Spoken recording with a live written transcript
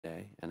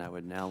And I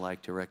would now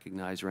like to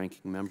recognize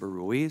Ranking Member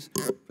Ruiz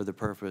for the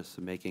purpose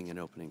of making an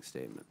opening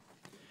statement.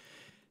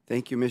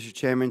 Thank you, Mr.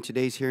 Chairman.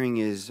 Today's hearing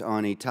is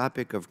on a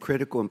topic of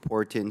critical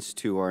importance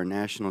to our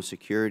national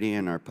security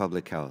and our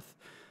public health.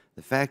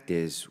 The fact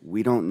is,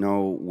 we don't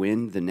know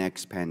when the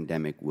next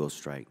pandemic will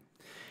strike.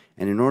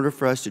 And in order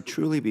for us to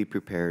truly be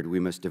prepared, we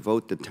must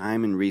devote the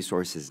time and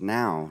resources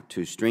now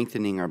to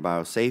strengthening our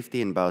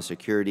biosafety and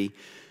biosecurity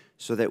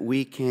so that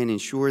we can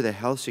ensure the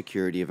health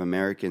security of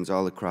Americans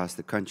all across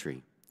the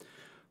country.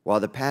 While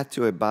the path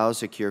to a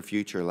biosecure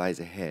future lies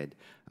ahead,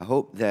 I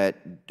hope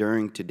that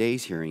during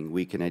today's hearing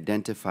we can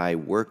identify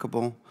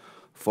workable,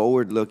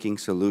 forward-looking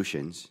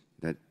solutions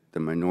that the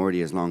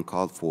minority has long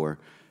called for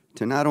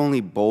to not only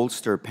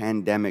bolster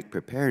pandemic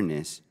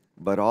preparedness,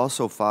 but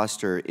also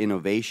foster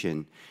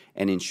innovation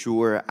and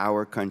ensure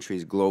our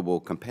country's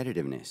global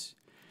competitiveness.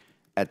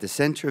 At the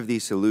center of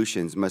these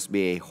solutions must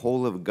be a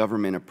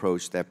whole-of-government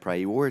approach that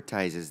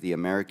prioritizes the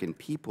American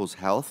people's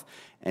health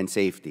and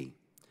safety.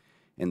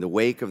 In the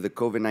wake of the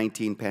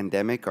COVID-19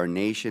 pandemic, our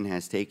nation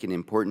has taken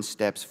important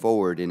steps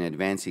forward in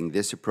advancing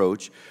this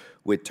approach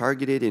with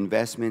targeted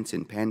investments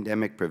in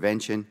pandemic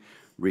prevention,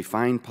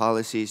 refined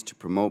policies to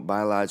promote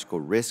biological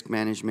risk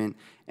management,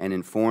 and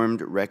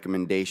informed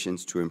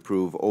recommendations to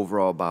improve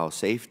overall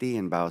biosafety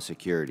and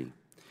biosecurity.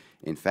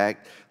 In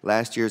fact,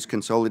 last year's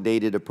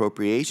Consolidated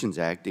Appropriations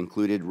Act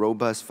included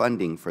robust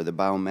funding for the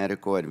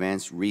Biomedical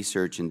Advanced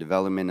Research and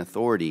Development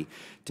Authority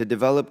to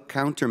develop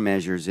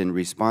countermeasures in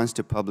response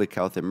to public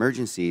health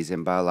emergencies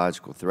and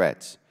biological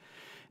threats.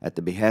 At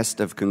the behest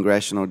of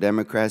congressional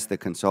Democrats, the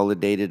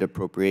Consolidated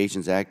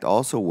Appropriations Act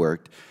also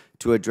worked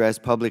to address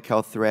public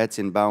health threats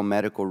in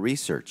biomedical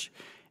research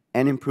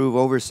and improve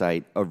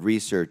oversight of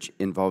research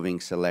involving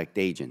select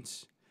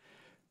agents.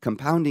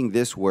 Compounding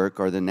this work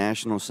are the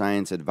National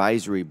Science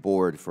Advisory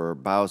Board for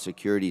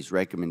Biosecurity's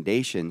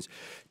recommendations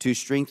to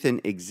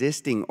strengthen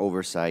existing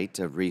oversight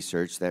of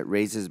research that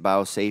raises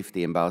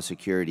biosafety and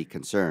biosecurity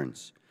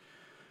concerns.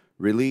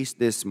 Released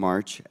this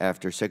March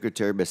after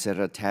Secretary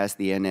Becerra tasked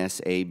the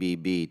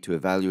NSABB to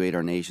evaluate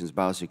our nation's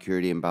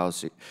biosecurity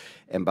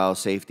and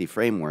biosafety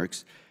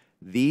frameworks,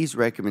 these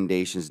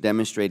recommendations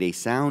demonstrate a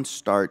sound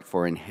start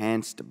for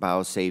enhanced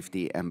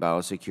biosafety and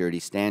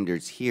biosecurity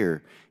standards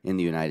here in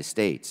the United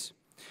States.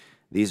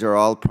 These are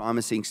all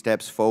promising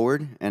steps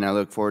forward, and I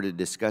look forward to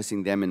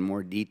discussing them in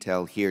more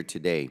detail here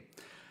today.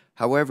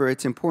 However,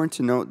 it's important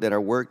to note that our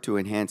work to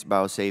enhance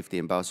biosafety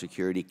and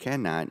biosecurity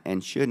cannot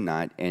and should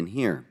not end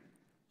here.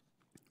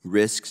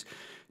 Risks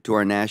to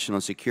our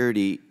national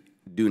security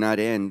do not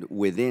end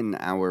within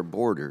our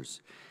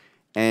borders.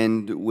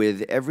 And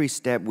with every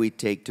step we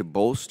take to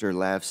bolster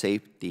lab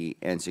safety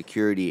and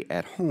security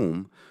at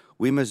home,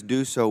 we must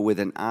do so with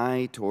an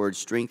eye towards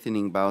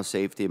strengthening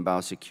biosafety and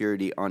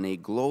biosecurity on a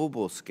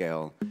global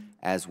scale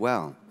as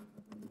well.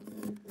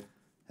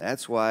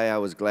 That's why I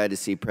was glad to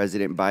see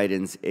President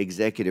Biden's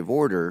executive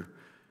order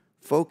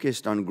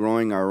focused on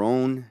growing our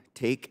own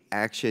take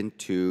action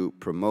to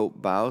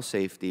promote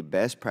biosafety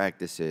best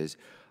practices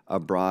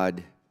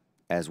abroad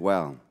as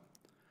well.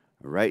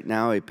 Right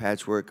now, a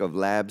patchwork of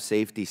lab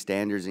safety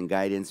standards and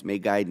guidance may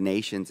guide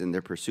nations in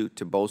their pursuit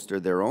to bolster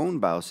their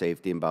own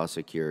biosafety and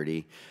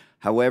biosecurity.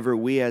 However,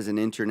 we as an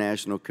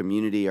international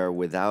community are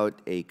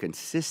without a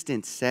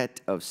consistent set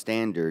of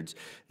standards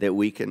that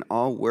we can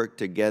all work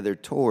together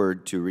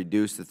toward to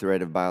reduce the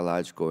threat of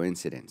biological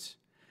incidents.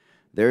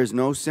 There is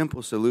no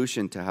simple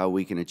solution to how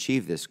we can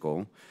achieve this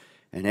goal,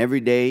 and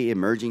every day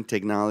emerging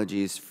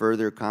technologies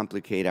further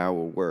complicate our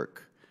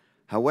work.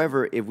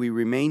 However, if we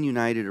remain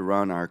united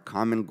around our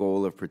common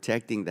goal of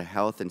protecting the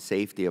health and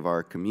safety of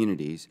our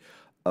communities,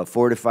 of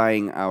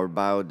fortifying our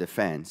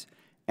biodefense,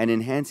 and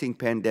enhancing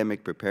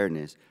pandemic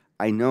preparedness,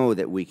 I know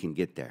that we can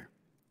get there.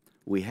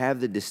 We have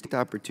the distinct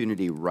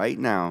opportunity right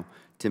now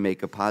to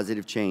make a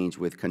positive change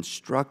with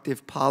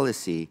constructive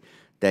policy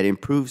that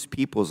improves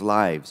people's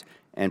lives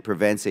and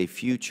prevents a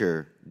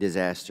future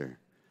disaster.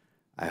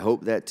 I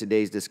hope that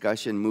today's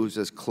discussion moves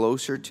us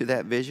closer to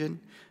that vision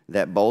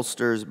that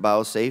bolsters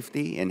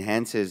biosafety,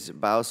 enhances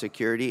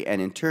biosecurity,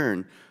 and in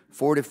turn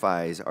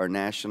fortifies our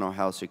national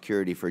health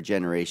security for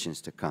generations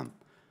to come.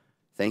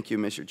 Thank you,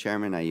 Mr.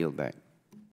 Chairman. I yield back.